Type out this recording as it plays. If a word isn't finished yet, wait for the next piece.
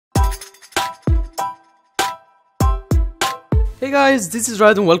Hey guys, this is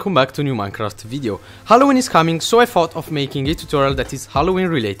Red and welcome back to a new Minecraft video. Halloween is coming, so I thought of making a tutorial that is Halloween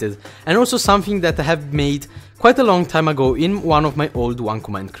related and also something that I have made quite a long time ago in one of my old one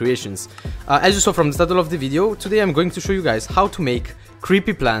command creations. As you saw from the title of the video, today I'm going to show you guys how to make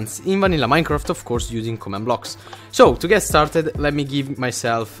creepy plants in vanilla Minecraft, of course using command blocks. So to get started, let me give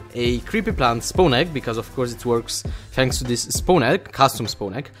myself a creepy plant spawn egg, because of course it works thanks to this spawn egg, custom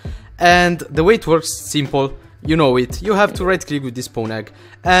spawn egg. And the way it works, simple. You know it, you have to right click with this spawn egg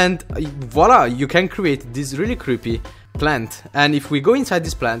and voila, you can create this really creepy plant. And if we go inside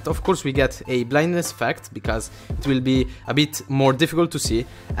this plant, of course we get a blindness effect because it will be a bit more difficult to see,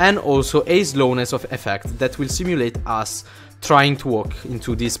 and also a slowness of effect that will simulate us trying to walk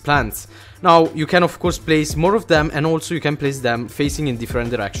into these plants. Now you can of course place more of them, and also you can place them facing in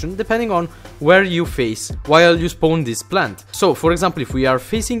different directions depending on where you face while you spawn this plant. So for example, if we are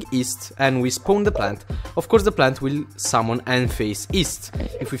facing east and we spawn the plant, of course the plant will summon and face east.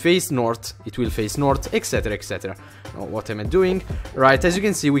 If we face north, it will face north, etc, etc. Now what am I doing? Right, as you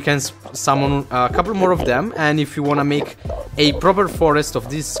can see, we can summon a couple more of them, and if you want to make a proper forest of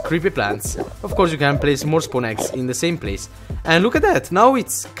these creepy plants, of course you can place more spawn eggs in the same place. And look at that, now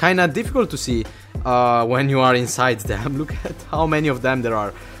it's kinda difficult to see when you are inside them. Look at how many of them there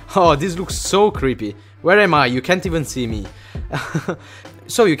are. Oh, this looks so creepy. Where am I? You can't even see me.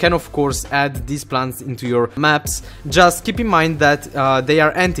 So you can of course add these plants into your maps. Just keep in mind that they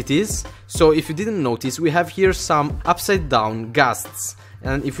are entities. So if you didn't notice, we have here some upside down ghasts.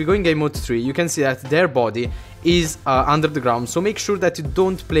 And if we go in game mode 3, you can see that their body is under the ground. So make sure that you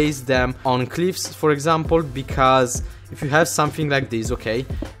don't place them on cliffs, for example, because if you have something like this, okay,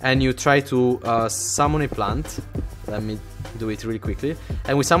 and you try to summon a plant, let me do it really quickly,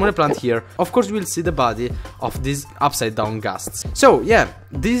 and we summon a plant here, of course we'll see the body of these upside down ghasts. So yeah,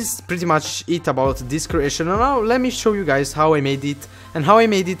 this is pretty much it about this creation. And now let me show you guys how I made it, and how I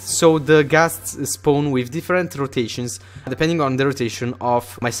made it so the ghasts spawn with different rotations depending on the rotation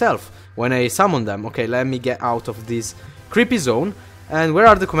of myself when I summon them. Okay, let me get out of this creepy zone. And where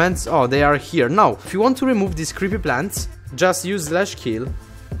are the commands? Oh, they are here. Now, if you want to remove these creepy plants, just use /kill,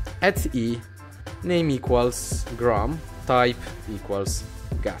 @e, name equals gram, type equals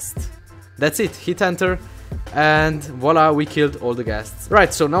ghast. That's it, hit enter, and voila, we killed all the ghasts.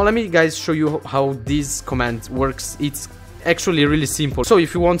 Right, so now let me guys show you how this command works. It's actually really simple. So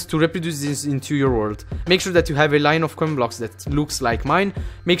if you want to reproduce this into your world, make sure that you have a line of command blocks that looks like mine.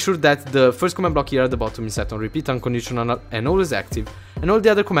 Make sure that the first command block here at the bottom is set on repeat, unconditional, and always active, and all the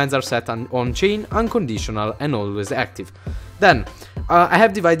other commands are set on chain, unconditional, and always active. Then I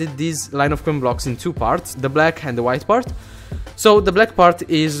have divided this line of command blocks in two parts, the black and the white part. So the black part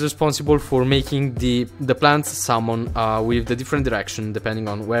is responsible for making the plants summon with the different direction depending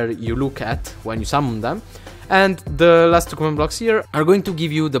on where you look at when you summon them. And the last two command blocks here are going to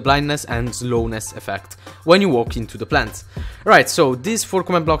give you the blindness and slowness effect when you walk into the plants. Right, so these four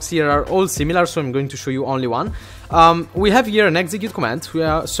command blocks here are all similar, so I'm going to show you only one. We have here an execute command,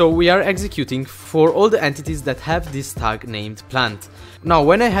 so we are executing for all the entities that have this tag named plant. Now,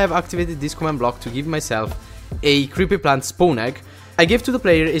 when I have activated this command block to give myself a creepy plant spawn egg, I give to the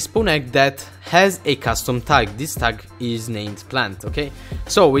player a spawn egg that has a custom tag. This tag is named plant, okay?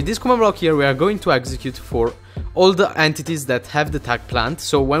 So with this command block here, we are going to execute for all the entities that have the tag plant.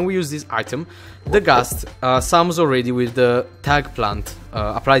 So when we use this item, the ghast sums already with the tag plant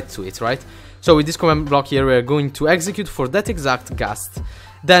applied to it, right? So with this command block here, we are going to execute for that exact ghast.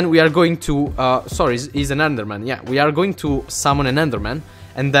 Then we are going to, sorry, is an enderman, yeah, we are going to summon an enderman,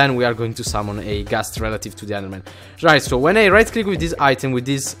 and then we are going to summon a ghast relative to the enderman. Right, so when I right click with this item, with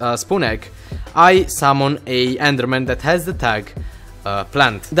this spawn egg, I summon a enderman that has the tag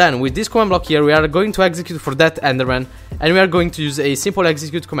plant. Then with this command block here, we are going to execute for that enderman, and we are going to use a simple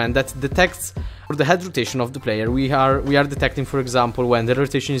execute command that detects for the head rotation of the player. We are detecting, for example, when the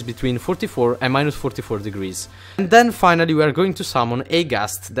rotation is between 44 and -44 degrees. And then finally we are going to summon a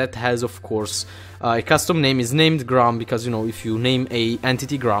ghast that has, of course, a custom name, is named gram, because you know, if you name a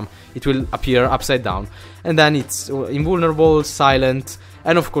entity gram, it will appear upside down. And then it's invulnerable, silent,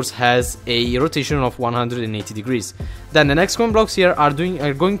 and of course has a rotation of 180 degrees. Then the next command blocks here are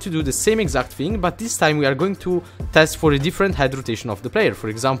going to do the same exact thing, but this time we are going to test for a different head rotation of the player. For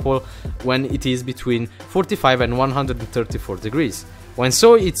example, when it is between 45 and 134 degrees. When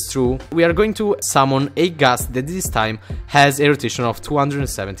so it's true, we are going to summon a ghast that this time has a rotation of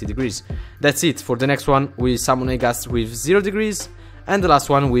 270 degrees. That's it. For the next one, we summon a ghast with 0 degrees, and the last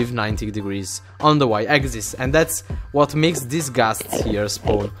one with 90 degrees on the y-axis, and that's what makes these ghasts here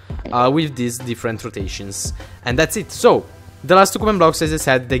spawn with these different rotations. And that's it. So The last 2 command blocks, as I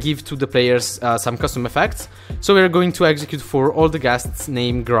said, they give to the players some custom effects. So we're going to execute for all the ghasts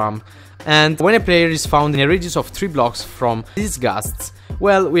named Gram. And when a player is found in a radius of 3 blocks from these ghasts,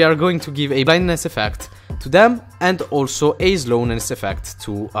 well, we are going to give a blindness effect to them and also a slowness effect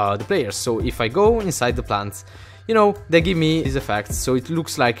to the players. So if I go inside the plants, you know, they give me these effects, so it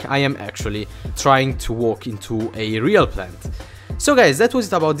looks like I am actually trying to walk into a real plant. So guys, that was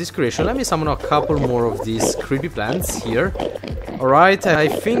it about this creation. Let me summon a couple more of these creepy plants here. Alright, I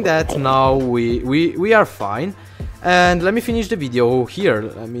think that now we are fine. And let me finish the video here.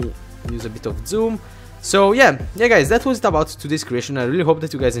 Let me use a bit of zoom. So yeah guys, that was it about today's creation. I really hope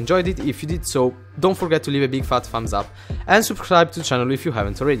that you guys enjoyed it. If you did so, don't forget to leave a big fat thumbs up and subscribe to the channel if you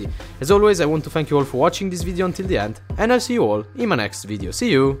haven't already. As always, I want to thank you all for watching this video until the end, and I'll see you all in my next video. See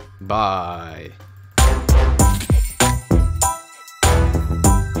you, bye.